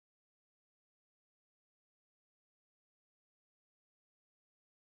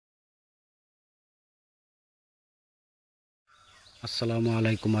আসসালামু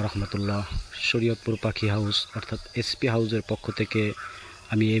আলাইকুম রহমতুল্লাহ। শরীয়তপুর পাখি হাউস অর্থাৎ এসপি হাউসের পক্ষ থেকে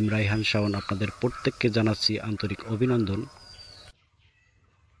আমি এম রাইহান শাওন আপনাদের প্রত্যেককে জানাচ্ছি আন্তরিক অভিনন্দন।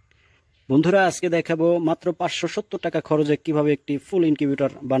 বন্ধুরা, আজকে দেখাবো মাত্র 570 টাকা খরচে কিভাবে একটি ফুল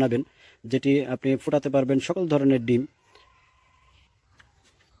ইনকিউবেটর বানাবেন, যেটি আপনি ফোটাতে পারবেন সকল ধরনের ডিম।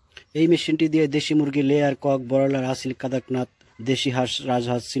 এই মেশিনটি দিয়ে দেশি মুরগি, লেয়ার, কক, ব্রয়লার, আসিল, কাদাকনাথ, দেশি হাঁস,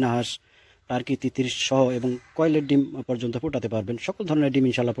 রাজহাঁস, চীনা হাঁস, টার্কি, তিতির সহ এবং কয়েলের ডিম পর্যন্ত ফোটাতে পারবেন। সকল ধরনের ডিম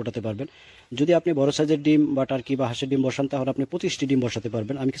ইনশাল্লাহ ফোটাতে পারবেন। যদি আপনি বড় সাইজের ডিম বা টার্কি বা হাঁসের ডিম বসান তাহলে আপনি 25টি ডিম বসাতে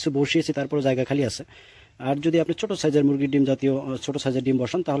পারবেন। আমি কিছু বসিয়েছি, তারপরে জায়গা খালি আছে। আর যদি আপনি ছোট সাইজের মুরগির ডিম জাতীয় ছোট সাইজের ডিম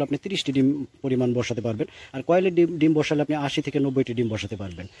বসান তাহলে আপনি 30টি ডিম পরিমাণ বসাতে পারবেন। আর কয়েলের ডিম বসালে আপনি 80 থেকে 90টি ডিম বসাতে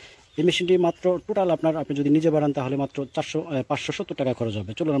পারবেন। এই মেশিনটি মাত্র টোটাল আপনি যদি নিজে বানান তাহলে মাত্র 570 টাকা খরচ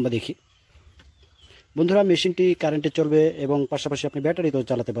হবে। চলুন আমরা দেখি। বন্ধুরা, মেশিনটি কারেন্টে চলবে এবং পাশাপাশি আপনি ব্যাটারিতেও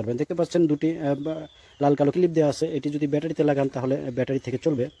চালাতে পারবেন। দেখতে পাচ্ছেন দুটি লাল কালো ক্লিপ দেওয়া আছে। এটি যদি ব্যাটারিতে লাগান তাহলে ব্যাটারি থেকে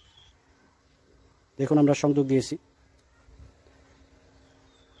চলবে। দেখুন, আমরা সংযোগ দিয়েছি।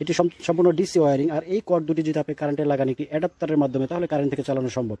 এটি সম্পূর্ণ ডিসি ওয়ারিং। আর এই কর্ড দুটি যদি আপনি কারেন্টে লাগান একটি অ্যাডাপ্টারের মাধ্যমে তাহলে কারেন্ট থেকে চালানো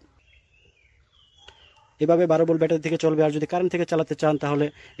সম্ভব। এভাবে 12 ভোল্ট ব্যাটারি থেকে চলবে। আর যদি কারেন্ট থেকে চালাতে চান তাহলে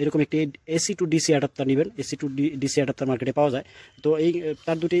এরকম একটি এসি টু ডিসি অ্যাডাপ্টার নেবেন। এসি টু ডিসি অ্যাডাপ্টার মার্কেটে পাওয়া যায়। তো এই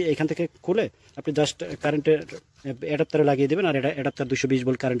তার দুটি এখান থেকে খুলে আপনি জাস্ট কারেন্টের অ্যাডাপ্টারে লাগিয়ে দেবেন। আর এটা অ্যাডাপ্টার 220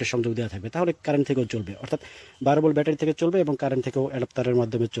 ভোল্ট কারেন্টের সংযোগ দেওয়া থাকবে, তাহলে কারেন্ট থেকেও চলবে। অর্থাৎ 12 ভোল্ট ব্যাটারি থেকে চলবে এবং কারেন্ট থেকেও অ্যাডাপ্টারের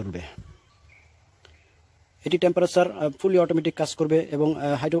মাধ্যমে চলবে। এটি টেম্পারেচার ফুলি অটোমেটিক কাজ করবে এবং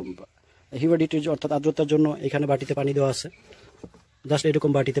হিউমিডিটি অর্থাৎ আর্দ্রতার জন্য এখানে বাটিতে পানি দেওয়া আছে। জাস্ট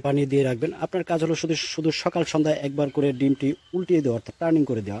এরকম বাটিতে পানি দিয়ে রাখবেন। আপনার কাজ হলো শুধু সকাল সন্ধ্যায় একবার করে ডিমটি উল্টিয়ে দেওয়া, অর্থাৎ টার্নিং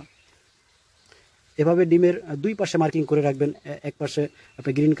করে দেওয়া। এভাবে ডিমের দুই পাশে মার্কিং করে রাখবেন। এক পাশে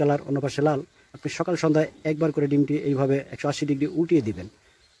আপনি গ্রিন কালার, অন্য পাশে লাল। আপনি সকাল সন্ধ্যায় একবার করে ডিমটি এইভাবে 180 ডিগ্রি উল্টিয়ে দিবেন।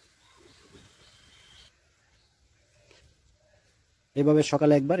 এভাবে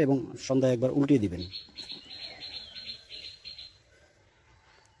সকালে একবার এবং সন্ধ্যায় একবার উল্টিয়ে দিবেন।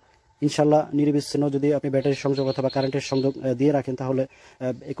 ইনশাল্লাহ নিরবিচ্ছিন্ন যদি আপনি ব্যাটারির সংযোগ অথবা কারেন্টের সংযোগ দিয়ে রাখেন তাহলে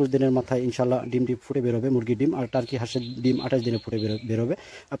 21 দিনের মাথায় ইনশাল্লাহ ডিমটি ফুটে বেরোবে, মুরগির ডিম। আর টার্কি হাঁসের ডিম 28 দিনে ফুটে বেরোবে।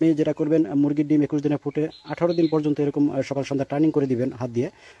 আপনি যেটা করবেন, মুরগির ডিম 21 দিনে ফুটে 18 দিন পর্যন্ত এরকম সকাল সন্ধ্যা টার্নিং করে দিবেন হাত দিয়ে।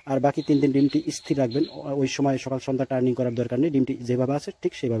 আর বাকি 3 দিন ডিমটি স্থির রাখবেন। ওই সময় সকাল সন্ধ্যা টার্নিং করার দরকার নেই। ডিমটি যেভাবে আছে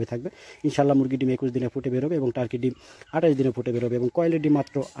ঠিক সেইভাবে থাকবে। ইনশাল্লাহ মুরগির ডিম 21 দিনে ফুটে বেরোবে এবং টার্কি ডিম 28 দিনে ফুটে বেরোবে এবং কয়েলের ডিম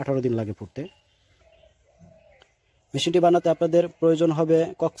মাত্র 18 দিন লাগে ফুটতে। মেশিনটি বানাতে আপনাদের প্রয়োজন হবে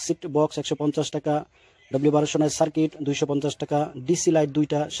ককসিট বক্স 150 টাকা, W0W সার্কিট 250 টাকা, ডিসি লাইট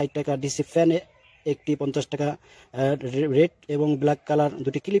দুইটা 60 টাকা, ডিসি ফ্যান একটি 50 টাকা, রেড এবং ব্ল্যাক কালার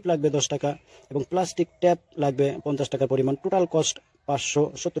দুটি ক্লিপ লাগবে 10 টাকা এবং প্লাস্টিক ট্যাপ লাগবে 50 টাকার পরিমাণ। টোটাল কস্ট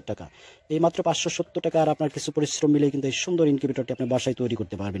 570 টাকা। এই মাত্র 570 টাকা আর আপনার কিছু পরিশ্রম মিলে কিন্তু এই সুন্দর ইনকিউবেটরটি আপনি বাসায় তৈরি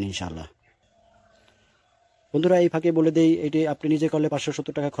করতে পারবেন ইনশাআল্লাহ। বন্ধুরা, এই ফাঁকে বলে দেই, এটি আপনি নিজে করলে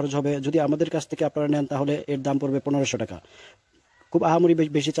 570 টাকা খরচ হবে। যদি আমাদের কাছ থেকে আপনারা নেন তাহলে এর দাম পড়বে 1500 টাকা। খুব আহামরি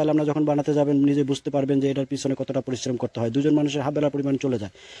বেশি চাল আমরা যখন বানাতে যাবেন নিজে বুঝতে পারবেন যে এটার পিছনে কতটা পরিশ্রম করতে হয়। দুজন মানুষের হাফ বেলা পরিমাণ চলে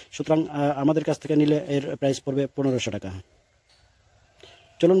যায়। সুতরাং আমাদের কাছ থেকে নিলে এর প্রাইস পড়বে 1500 টাকা।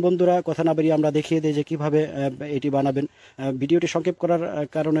 চলুন বন্ধুরা, কথা না বেরিয়ে আমরা দেখিয়ে দিই যে কীভাবে এটি বানাবেন। ভিডিওটি সংক্ষেপ করার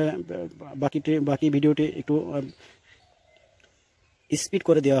কারণে বাকি ভিডিওটি একটু স্পিড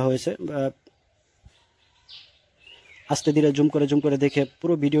করে দেওয়া হয়েছে। আস্তে ধীরে জুম করে দেখে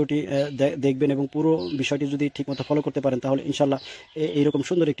পুরো ভিডিওটি দেখবেন এবং পুরো বিষয়টি যদি ঠিকমতো ফলো করতে পারেন তাহলে ইনশাল্লাহ এইরকম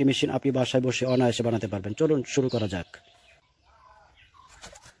সুন্দর একটি মেশিন আপনি বাসায় বসে অনায়াসে বানাতে পারবেন। চলুন শুরু করা যাক।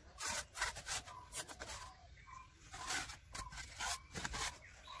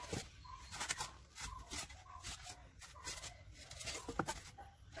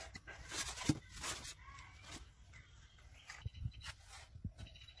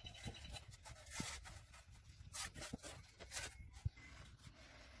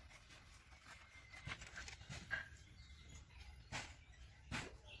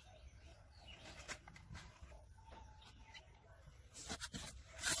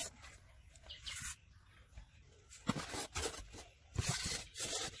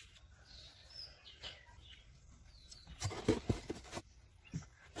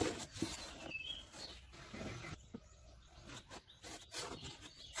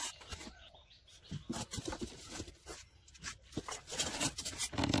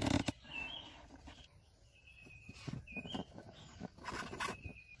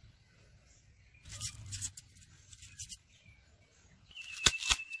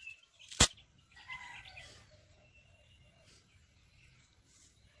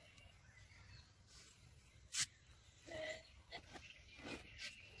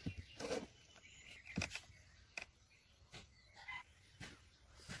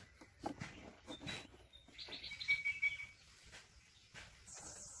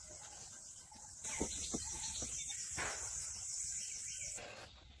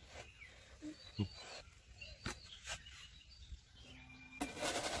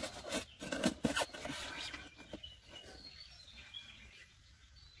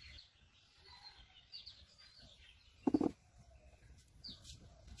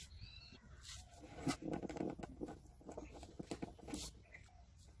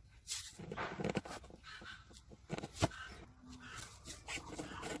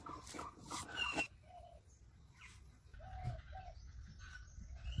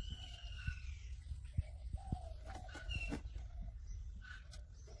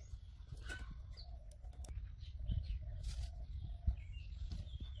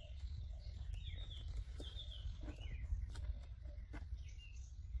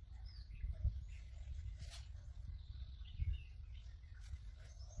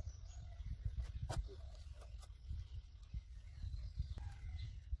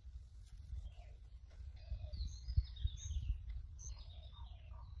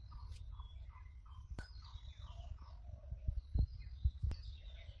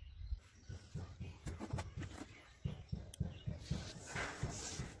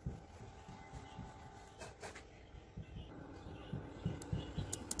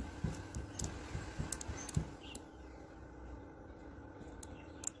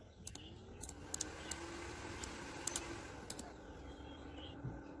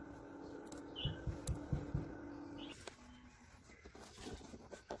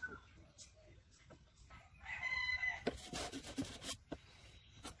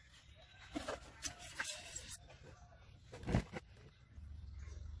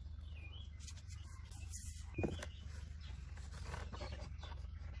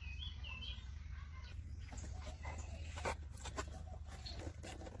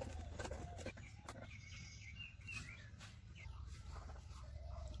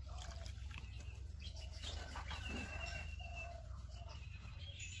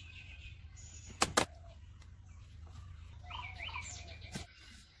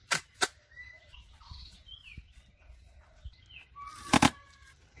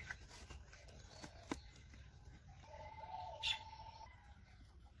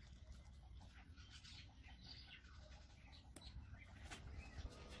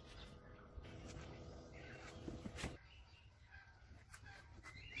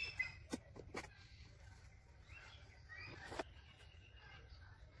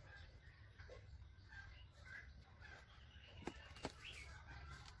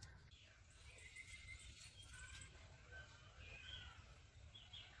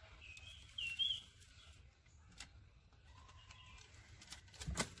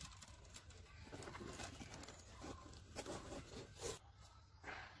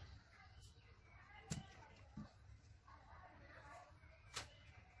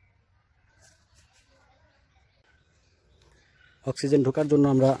 অক্সিজেন ঢোকার জন্য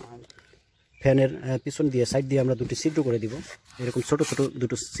আমরা ফ্যানের পিছন দিয়ে সাইড দিয়ে আমরা দুটি ছিদ্র করে দিব, এরকম ছোট ছোট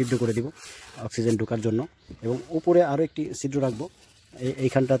দুটো ছিদ্র করে দিব অক্সিজেন ঢোকার জন্য। এবং উপরে আরও একটি ছিদ্র রাখবো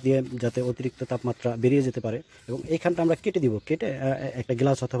এইখানটা দিয়ে, যাতে অতিরিক্ত তাপমাত্রা বেরিয়ে যেতে পারে। এবং এইখানটা আমরা কেটে দিব, কেটে একটা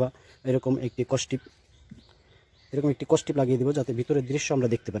গ্লাস অথবা এরকম একটি কস্টিপ লাগিয়ে দিব, যাতে ভিতরের দৃশ্য আমরা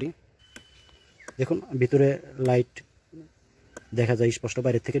দেখতে পারি। দেখুন ভিতরে লাইট দেখা যায় স্পষ্ট,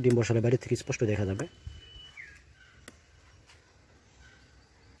 বাইরে থেকে ডিম বসালে বাইরে থেকে স্পষ্ট দেখা যাবে।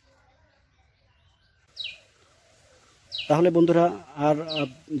 তাহলে বন্ধুরা আর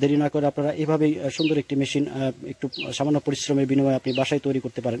দেরি না করে আপনারা এভাবেই সুন্দর একটি মেশিন একটু সামান্য পরিশ্রমের বিনিময়ে আপনি বাসায় তৈরি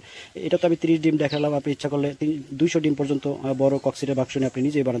করতে পারেন। এটা তো আমি 30 ডিম দেখালাম, আপনি ইচ্ছা করলে 200 ডিম পর্যন্ত বড় কক্সিটের বাক্স নিয়ে আপনি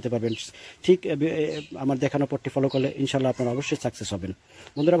নিজেই বানাতে পারবেন। ঠিক আমার দেখানো পথটি ফলো করলে ইনশাল্লাহ আপনারা অবশ্যই সাকসেস হবেন।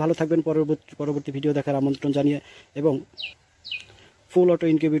 বন্ধুরা ভালো থাকবেন, পরবর্তী ভিডিও দেখার আমন্ত্রণ জানিয়ে, এবং ফুল অটো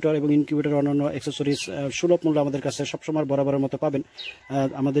ইনকিউবেটর এবং ইনকিউবেটর অন্যান্য অ্যাক্সেসরিজ সুলভ মূল্যে আমাদের কাছে সবসময় বরাবরের মতো পাবেন।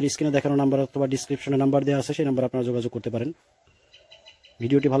 আমাদের স্ক্রিনে দেখানো নাম্বার অথবা ডিসক্রিপশনে নাম্বার দেওয়া আছে, সেই নাম্বার আপনারা যোগাযোগ করতে পারেন।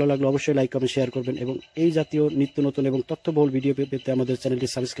 ভিডিওটি ভালো লাগলে অবশ্যই লাইক কমেন্ট শেয়ার করবেন, এবং এই জাতীয় নিত্য নতুন এবং তথ্যবহুল ভিডিও পেতে আমাদের চ্যানেলটি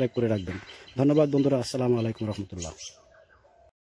সাবস্ক্রাইব করে রাখবেন। ধন্যবাদ বন্ধুরা, আসসালামু আলাইকুম রহমতুল্লাহ।